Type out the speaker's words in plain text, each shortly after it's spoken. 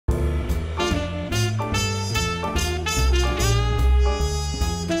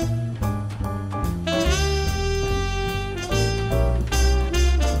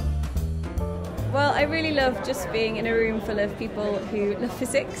love just being in a room full of people who love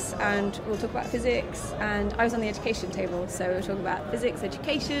physics, and we'll talk about physics. And I was on the education table, so we'll talk about physics,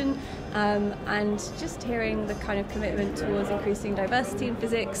 education, and just hearing the kind of commitment towards increasing diversity in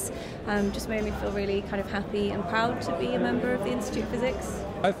physics just made me feel really kind of happy and proud to be a member of the Institute of Physics.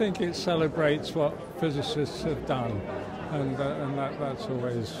 I think it celebrates what physicists have done, and that's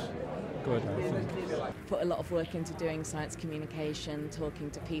always good, I think. Put a lot of work into doing science communication, talking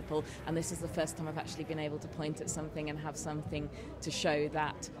to people, and this is the first time I've actually been able to point at something and have something to show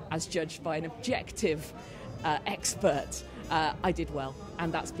that, as judged by an objective expert, I did well.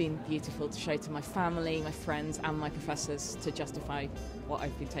 And that's been beautiful to show to my family, my friends and my professors to justify what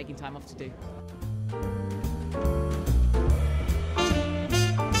I've been taking time off to do.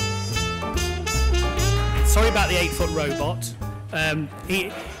 Sorry about the 8-foot robot.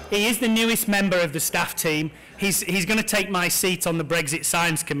 He is the newest member of the staff team. He's going to take my seat on the Brexit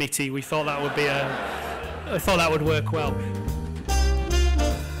Science Committee. We thought that would be I thought that would work well.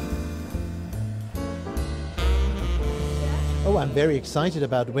 Oh, I'm very excited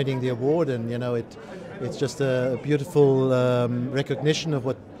about winning the award, and you know, it's just a beautiful recognition of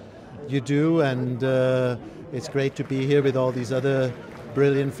what you do, and it's great to be here with all these other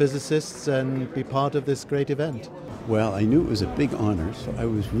brilliant physicists and be part of this great event. Well, I knew it was a big honor, so I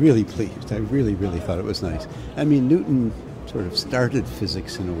was really pleased. I really thought it was nice. I mean, Newton sort of started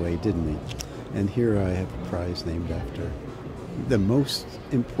physics in a way, didn't he? And here I have a prize named after the most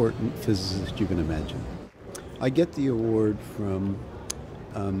important physicist you can imagine. I get the award from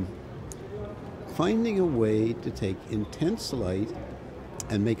finding a way to take intense light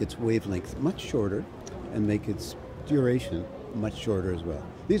and make its wavelength much shorter and make its duration much shorter as well.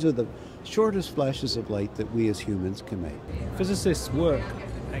 These are the shortest flashes of light that we as humans can make. Physicists work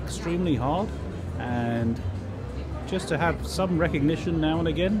extremely hard, and just to have some recognition now and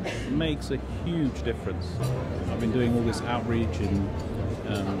again makes a huge difference. I've been doing all this outreach in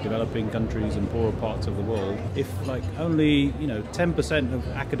developing countries and poorer parts of the world. If like only 10% of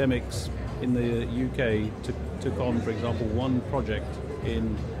academics in the UK took on, for example, one project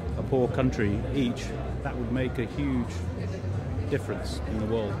in a poor country each, that would make a huge difference in the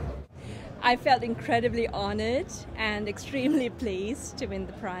world. I felt incredibly honored and extremely pleased to win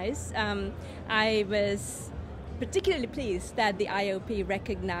the prize. I was particularly pleased that the IOP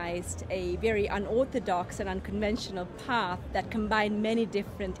recognized a very unorthodox and unconventional path that combined many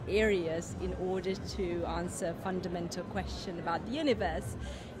different areas in order to answer a fundamental question about the universe.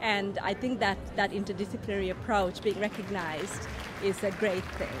 And I think that interdisciplinary approach being recognized is a great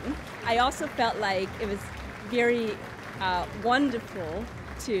thing. I also felt like it was very wonderful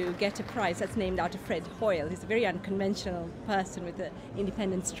to get a prize that's named after Fred Hoyle. He's a very unconventional person with an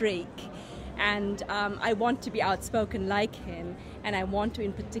independent streak. And I want to be outspoken like him, and I want to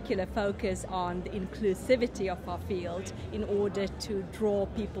in particular focus on the inclusivity of our field in order to draw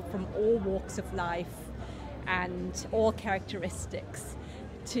people from all walks of life and all characteristics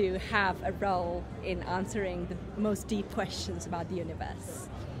to have a role in answering the most deep questions about the universe.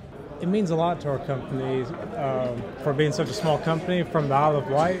 It means a lot to our company for being such a small company from the Isle of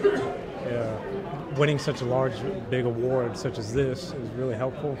Wight. Winning such a large, big award such as this is really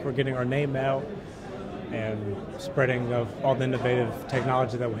helpful for getting our name out and spreading of all the innovative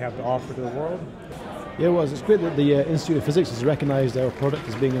technology that we have to offer to the world. Yeah, well, it's great that the Institute of Physics has recognised our product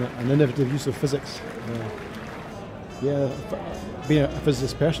as being an innovative use of physics. Being a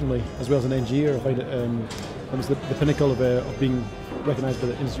physicist personally, as well as an engineer, I find it was the pinnacle of being recognised by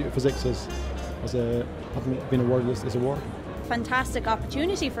the Institute of Physics as having been awarded this award. Fantastic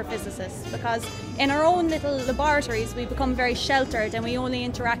opportunity for physicists, because in our own little laboratories we become very sheltered and we only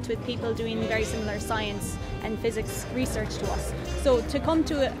interact with people doing very similar science and physics research to us. So to come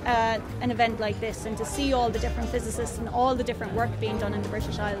to an event like this and to see all the different physicists and all the different work being done in the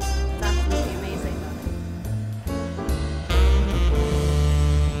British Isles, it's absolutely amazing.